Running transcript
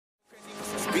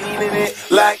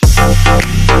like.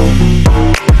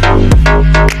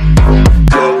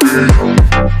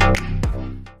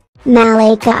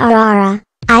 Malaika Arora,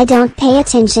 I don't pay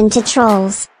attention to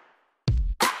trolls.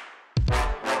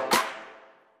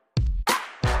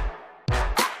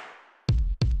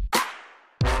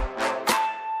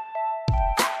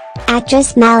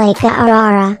 Actress Malaika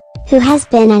Arora, who has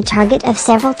been a target of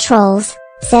several trolls,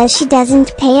 says she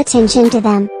doesn't pay attention to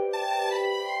them.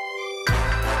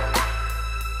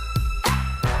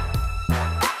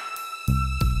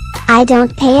 I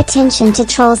don't pay attention to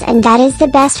trolls, and that is the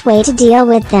best way to deal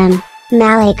with them,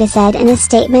 Malaika said in a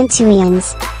statement to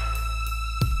Ian's.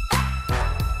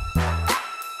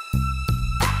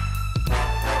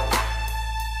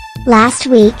 Last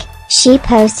week, she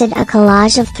posted a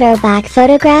collage of throwback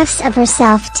photographs of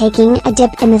herself taking a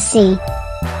dip in the sea.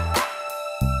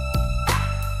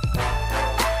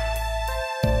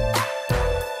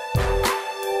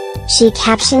 She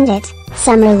captioned it,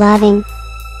 "Summer Loving."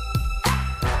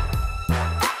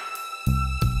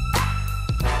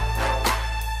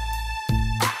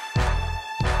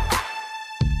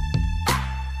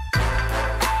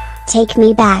 Take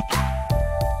me back.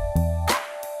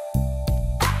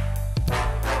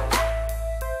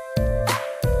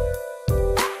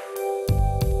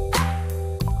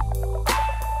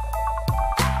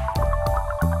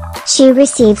 She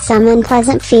received some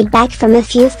unpleasant feedback from a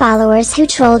few followers who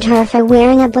trolled her for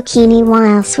wearing a bikini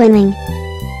while swimming.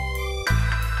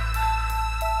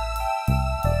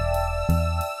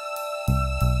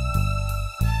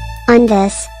 On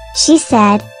this, she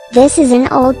said, "This is an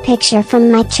old picture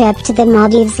from my trip to the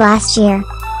Maldives last year.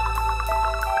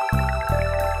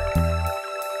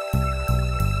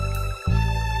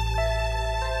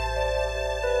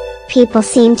 People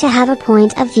seem to have a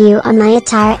point of view on my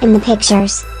attire in the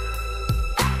pictures.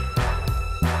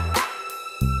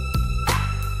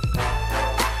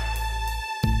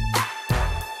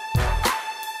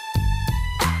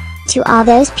 To all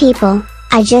those people,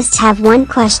 I just have one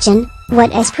question: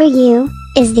 what, as per you,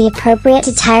 is the appropriate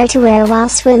attire to wear while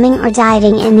swimming or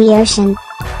diving in the ocean?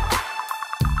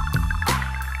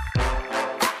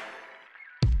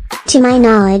 To my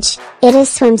knowledge, it is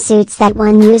swimsuits that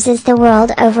one uses the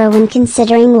world over when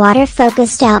considering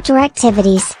water-focused outdoor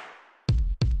activities.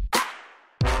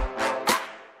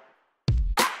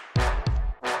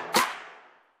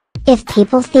 If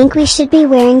people think we should be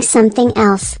wearing something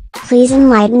else, please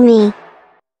enlighten me."